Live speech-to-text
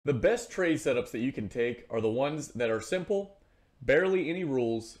The best trade setups that you can take are the ones that are simple, barely any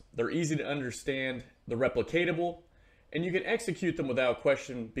rules, they're easy to understand, they're replicatable, and you can execute them without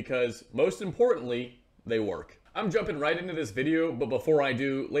question because, most importantly, they work. I'm jumping right into this video, but before I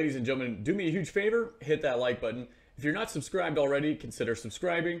do, ladies and gentlemen, do me a huge favor, hit that like button. If you're not subscribed already, consider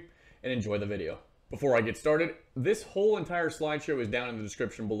subscribing and enjoy the video. Before I get started, this whole entire slideshow is down in the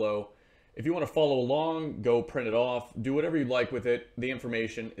description below. If you want to follow along, go print it off, do whatever you'd like with it. The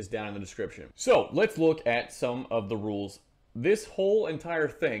information is down in the description. So let's look at some of the rules. This whole entire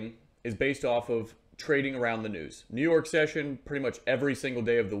thing is based off of trading around the news. New York session, pretty much every single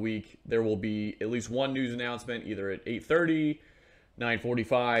day of the week, there will be at least one news announcement, either at 8:30,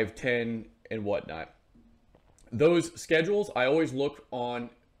 9:45, 10, and whatnot. Those schedules, I always look on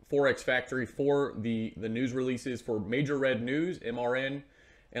Forex Factory for the news releases for major red news, MRN,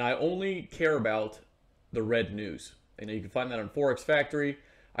 and I only care about the red news. And you can find that on Forex Factory.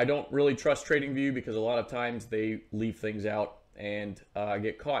 I don't really trust TradingView because a lot of times they leave things out and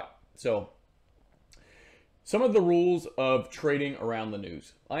get caught. So some of the rules of trading around the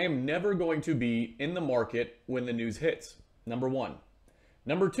news. I am never going to be in the market when the news hits, number one.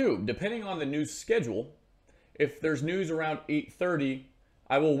 Number two, depending on the news schedule, if there's news around 8:30,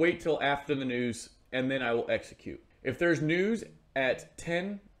 I will wait till after the news and then I will execute. If there's news at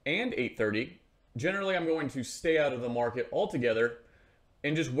 10 and 8:30, generally I'm going to stay out of the market altogether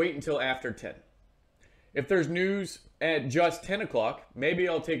and just wait until after 10. If there's news at just 10 o'clock, maybe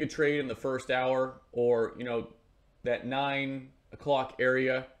I'll take a trade in the first hour or, that 9 o'clock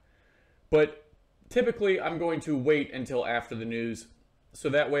area. But typically I'm going to wait until after the news so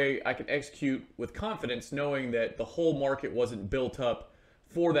that way I can execute with confidence knowing that the whole market wasn't built up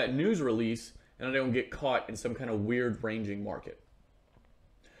for that news release and I don't get caught in some kind of weird ranging market.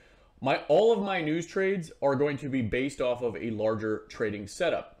 All of my news trades are going to be based off of a larger trading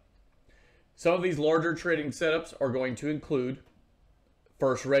setup. Some of these larger trading setups are going to include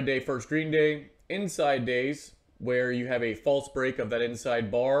first red day, first green day, inside days where you have a false break of that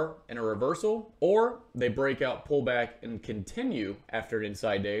inside bar and a reversal, or they break out, pull back, and continue after an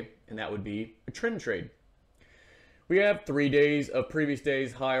inside day, and that would be a trend trade. We have 3 days of previous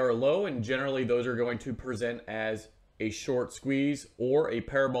days high or low, and generally those are going to present as a short squeeze or a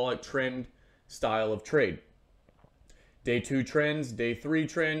parabolic trend style of trade. Day 2 trends, day 3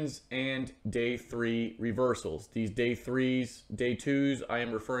 trends, and day 3 reversals. These day 3s, day 2s, I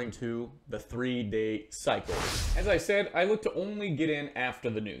am referring to the 3-day cycle. As I said, I look to only get in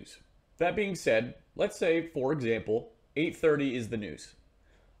after the news. That being said, let's say, for example, 8:30 is the news.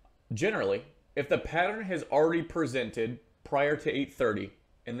 Generally, if the pattern has already presented prior to 8:30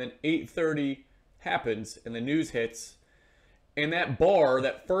 and then 8:30 happens and the news hits and that bar,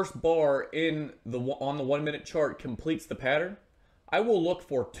 that first bar on the 1 minute chart completes the pattern, I will look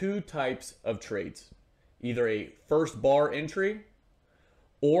for two types of trades. Either a first bar entry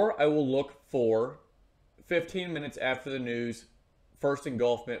or I will look for 15 minutes after the news, first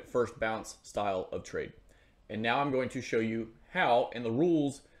engulfment, first bounce style of trade. And now I'm going to show you how and the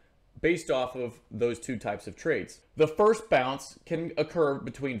rules based off of those two types of trades. The first bounce can occur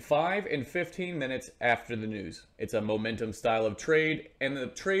between 5 and 15 minutes after the news. It's a momentum style of trade, and the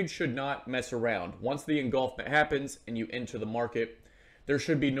trade should not mess around. Once the engulfment happens and you enter the market, there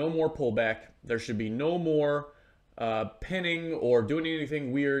should be no more pullback. There should be no more pinning or doing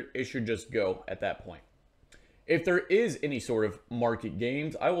anything weird. It should just go at that point. If there is any sort of market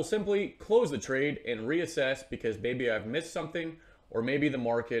gains, I will simply close the trade and reassess because maybe I've missed something or maybe the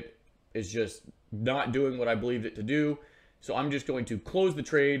market is just not doing what I believed it to do. So I'm just going to close the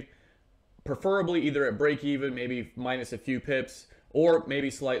trade, preferably either at break even, maybe minus a few pips, or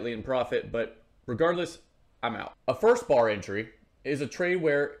maybe slightly in profit, but regardless, I'm out. A first bar entry is a trade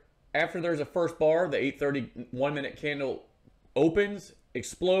where after there's a first bar, the 8:30 1 minute candle opens,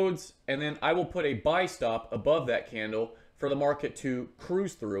 explodes, and then I will put a buy stop above that candle for the market to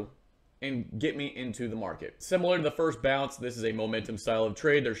cruise through and get me into the market. Similar to the first bounce, this is a momentum style of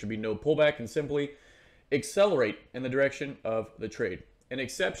trade. There should be no pullback and simply accelerate in the direction of the trade. An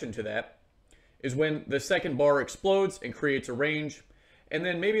exception to that is when the second bar explodes and creates a range, and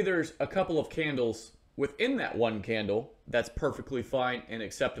then maybe there's a couple of candles within that one candle. That's perfectly fine and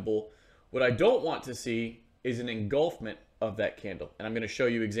acceptable. What I don't want to see is an engulfment of that candle, and I'm going to show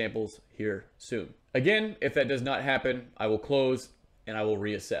you examples here soon. Again, if that does not happen, I will close and I will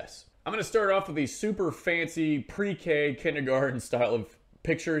reassess. I'm going to start off with these super fancy pre-K kindergarten style of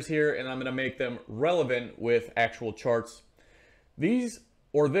pictures here, and I'm going to make them relevant with actual charts. This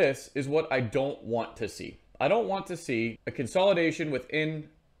is what I don't want to see. I don't want to see a consolidation within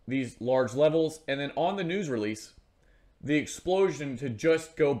these large levels, and then on the news release, the explosion to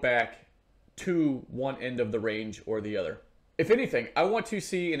just go back to one end of the range or the other. If anything, I want to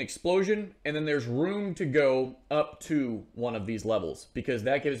see an explosion and then there's room to go up to one of these levels because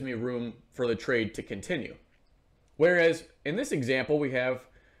that gives me room for the trade to continue. Whereas in this example, we have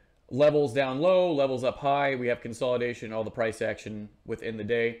levels down low, levels up high, we have consolidation, all the price action within the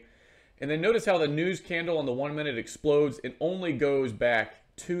day. And then notice how the news candle on the 1 minute explodes and only goes back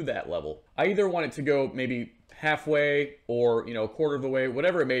to that level. I either want it to go maybe halfway or, a quarter of the way,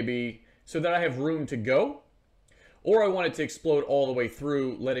 whatever it may be, so that I have room to go, or I want it to explode all the way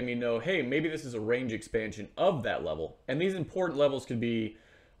through, letting me know, hey, maybe this is a range expansion of that level. And these important levels could be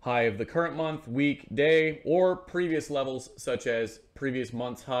high of the current month, week, day, or previous levels such as previous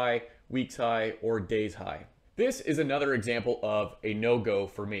month's high, week's high, or day's high. This is another example of a no-go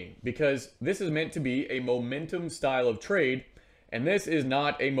for me because this is meant to be a momentum style of trade, and this is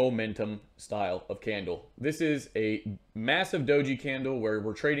not a momentum style of candle. This is a massive doji candle where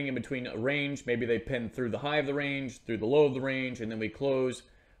we're trading in between a range. Maybe they pin through the high of the range, through the low of the range, and then we close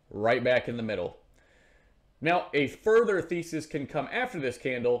right back in the middle. Now, a further thesis can come after this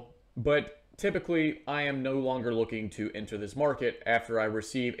candle, but typically I am no longer looking to enter this market after I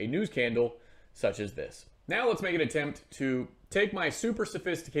receive a news candle such as this. Now let's make an attempt to take my super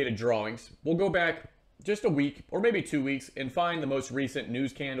sophisticated drawings. We'll go back just a week or maybe 2 weeks and find the most recent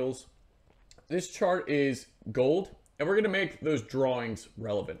news candles. This chart is gold, and we're going to make those drawings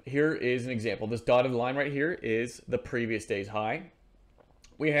relevant. Here is an example. This dotted line right here is the previous day's high.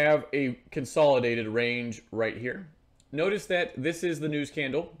 We have a consolidated range right here. Notice that this is the news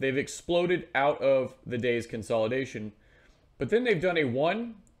candle. They've exploded out of the day's consolidation, but then they've done a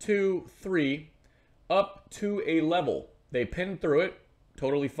 1, 2, 3 up to a level. They pinned through it,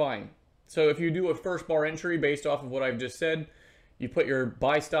 totally fine. So if you do a first bar entry based off of what I've just said, you put your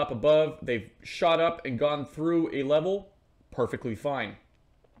buy stop above, they've shot up and gone through a level, perfectly fine.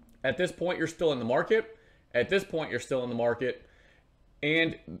 At this point, you're still in the market. At this point, you're still in the market.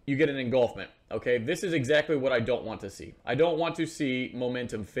 And you get an engulfment, okay? This is exactly what I don't want to see. I don't want to see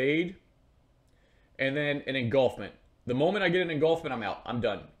momentum fade and then an engulfment. The moment I get an engulfment, I'm out. I'm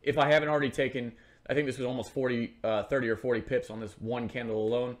done. If I haven't already taken, I think this was almost 30 or 40 pips on this one candle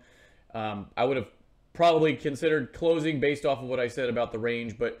alone. I would have probably considered closing based off of what I said about the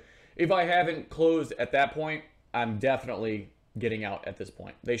range, but if I haven't closed at that point, I'm definitely getting out at this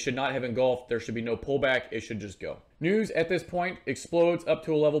point. They should not have engulfed. There should be no pullback. It should just go. News at this point explodes up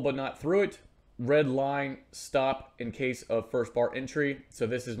to a level but not through it. Red line stop in case of first bar entry. So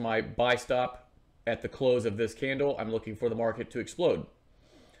this is my buy stop at the close of this candle. I'm looking for the market to explode.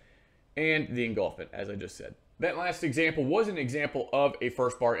 And the engulfment, as I just said. That last example was an example of a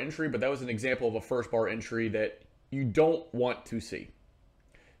first bar entry, but that was an example of a first bar entry that you don't want to see.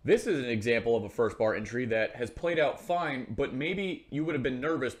 This is an example of a first bar entry that has played out fine, but maybe you would have been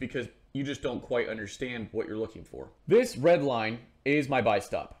nervous because you just don't quite understand what you're looking for. This red line is my buy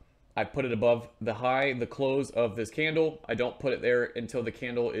stop. I put it above the high, the close of this candle. I don't put it there until the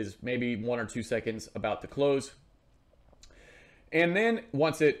candle is maybe 1 or 2 seconds about to close. And then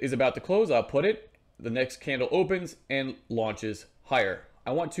once it is about to close, I'll put it. The next candle opens and launches higher.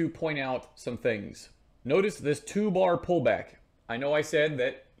 I want to point out some things. Notice this 2-bar pullback. I know I said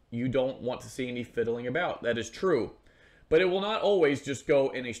that you don't want to see any fiddling about. That is true. But it will not always just go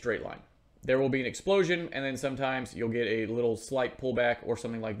in a straight line. There will be an explosion, and then sometimes you'll get a little slight pullback or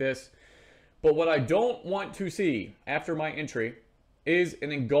something like this. But what I don't want to see after my entry is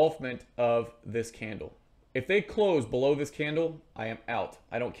an engulfment of this candle. If they close below this candle, I am out.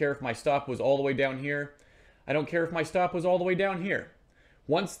 I don't care if my stop was all the way down here. I don't care if my stop was all the way down here.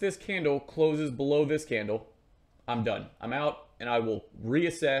 Once this candle closes below this candle, I'm done. I'm out, and I will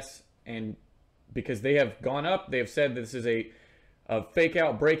reassess. And because they have gone up, they have said this is a fake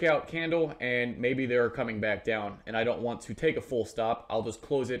out, breakout candle, and maybe they're coming back down. And I don't want to take a full stop. I'll just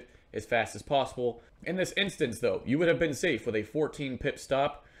close it as fast as possible. In this instance, though, you would have been safe with a 14 pip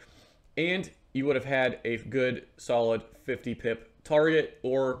stop, and you would have had a good, solid 50 pip target,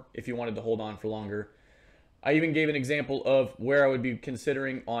 or if you wanted to hold on for longer. I even gave an example of where I would be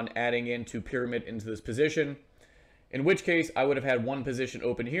considering on adding into pyramid into this position, in which case I would have had one position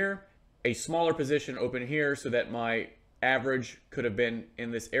open here, a smaller position open here, so that my average could have been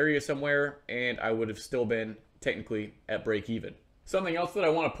in this area somewhere, and I would have still been technically at break even. Something else that I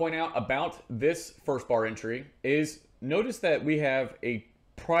want to point out about this first bar entry is notice that we have a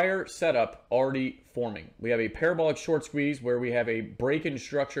prior setup already forming. We have a parabolic short squeeze where we have a break-in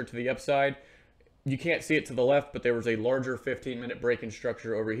structure to the upside. You can't see it to the left, but there was a larger 15-minute break-in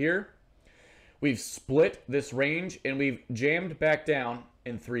structure over here. We've split this range and we've jammed back down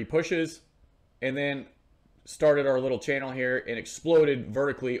in 3 pushes and then started our little channel here and exploded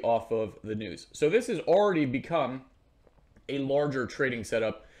vertically off of the news. So this has already become a larger trading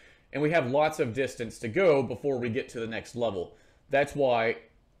setup, and we have lots of distance to go before we get to the next level. That's why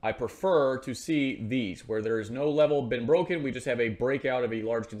I prefer to see these, where there is no level been broken. We just have a breakout of a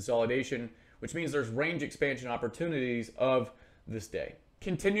large consolidation, which means there's range expansion opportunities of this day.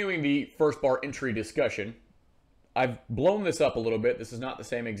 Continuing the first bar entry discussion, I've blown this up a little bit. This is not the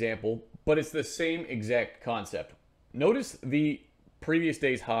same example, but it's the same exact concept. Notice the previous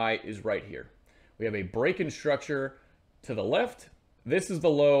day's high is right here. We have a break in structure to the left. This is the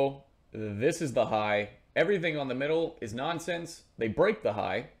low. This is the high. Everything on the middle is nonsense. They break the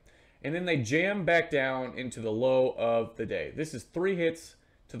high, and then they jam back down into the low of the day. This is 3 hits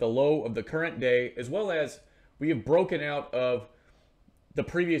to the low of the current day, as well as we have broken out of the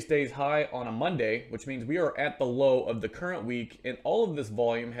previous day's high on a Monday, which means we are at the low of the current week, and all of this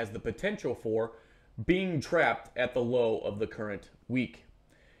volume has the potential for being trapped at the low of the current week.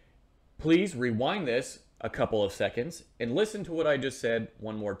 Please rewind this a couple of seconds and listen to what I just said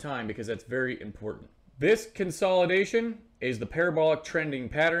one more time, because that's very important. This consolidation is the parabolic trending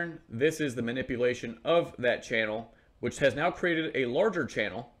pattern. This is the manipulation of that channel, which has now created a larger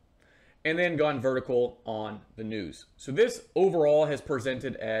channel and then gone vertical on the news. So this overall has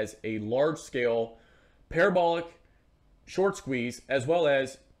presented as a large scale parabolic short squeeze as well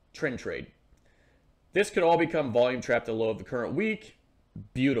as trend trade. This could all become volume trapped at the low of the current week.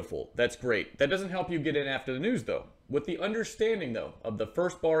 Beautiful. That's great. That doesn't help you get in after the news though. With the understanding though of the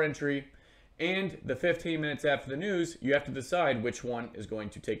first bar entry and the 15 minutes after the news, you have to decide which one is going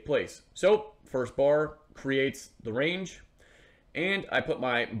to take place. So first bar creates the range, and I put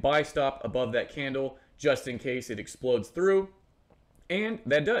my buy stop above that candle just in case it explodes through, and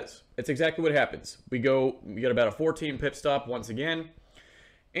that does. It's exactly what happens. We get about a 14 pip stop once again,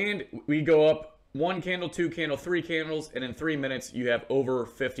 and we go up 1 candle, 2 candle, 3 candles, and in 3 minutes you have over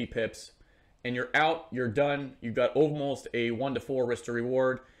 50 pips, and you're out, you're done. You've got almost a 1 to 4 risk to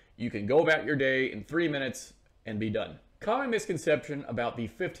reward. You can go about your day in 3 minutes and be done. Common misconception about the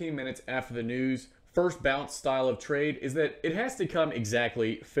 15 minutes after the news first bounce style of trade is that it has to come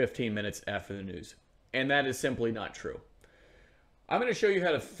exactly 15 minutes after the news. And that is simply not true. I'm going to show you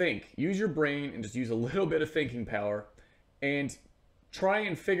how to think. Use your brain and just use a little bit of thinking power and try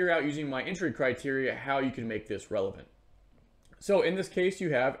and figure out, using my entry criteria, how you can make this relevant. So in this case,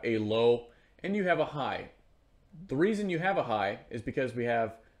 you have a low and you have a high. The reason you have a high is because we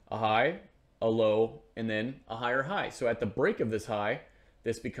have a high, a low, and then a higher high. So at the break of this high,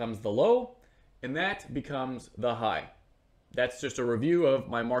 this becomes the low, and that becomes the high. That's just a review of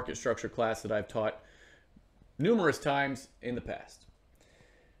my market structure class that I've taught numerous times in the past.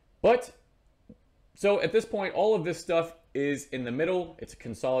 But, so at this point, all of this stuff is in the middle. It's a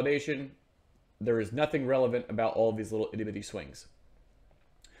consolidation. There is nothing relevant about all of these little itty bitty swings.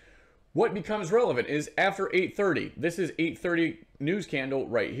 What becomes relevant is after 8:30. This is 8:30 news candle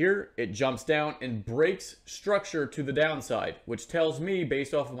right here. It jumps down and breaks structure to the downside, which tells me,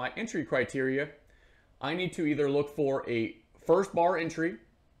 based off of my entry criteria, I need to either look for a first bar entry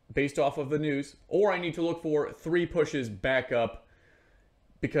based off of the news, or I need to look for 3 pushes back up,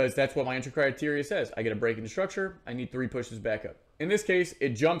 because that's what my entry criteria says. I get a break in structure, I need 3 pushes back up. In this case, it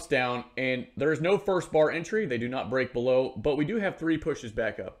jumps down and there is no first bar entry. They do not break below, but we do have 3 pushes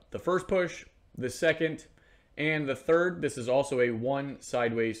back up. The first push, the second, and the third. This is also a 1,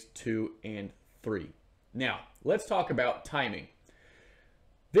 sideways, 2, and 3. Now, let's talk about timing.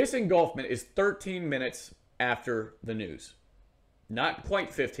 This engulfment is 13 minutes after the news. Not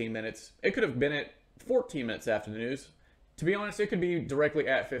quite 15 minutes. It could have been at 14 minutes after the news. To be honest, it could be directly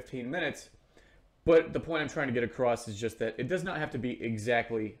at 15 minutes. But the point I'm trying to get across is just that it does not have to be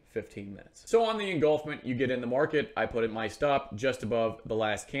exactly 15 minutes. So on the engulfment, you get in the market. I put in my stop just above the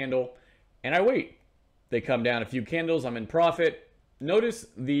last candle, and I wait. They come down a few candles. I'm in profit. Notice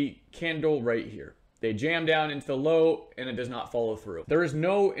the candle right here. They jam down into the low, and it does not follow through. There is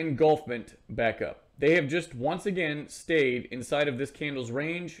no engulfment back up. They have just once again stayed inside of this candle's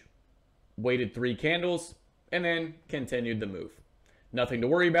range, waited 3 candles, and then continued the move. Nothing to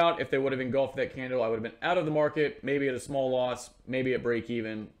worry about. If they would have engulfed that candle, I would have been out of the market, maybe at a small loss, maybe at break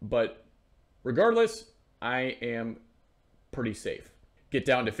even. But regardless, I am pretty safe. Get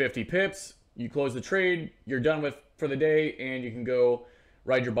down to 50 pips, you close the trade, you're done with for the day, and you can go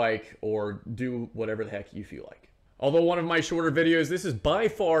ride your bike or do whatever the heck you feel like. Although one of my shorter videos, this is by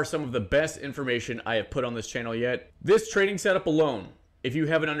far some of the best information I have put on this channel yet. This trading setup alone, if you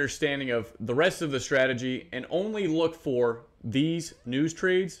have an understanding of the rest of the strategy and only look for these news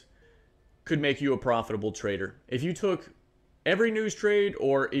trades, could make you a profitable trader. If you took every news trade,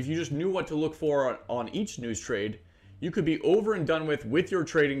 or if you just knew what to look for on each news trade, you could be over and done with your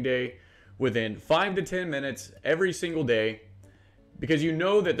trading day within 5 to 10 minutes every single day, because you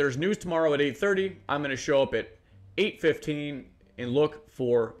know that there's news tomorrow at 8:30. I'm going to show up at 8:15 and look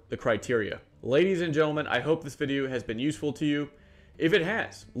for the criteria. Ladies and gentlemen, I hope this video has been useful to you. If it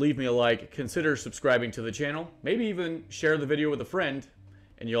has, leave me a like, consider subscribing to the channel, maybe even share the video with a friend,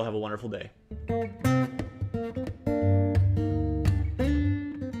 and you'll have a wonderful day.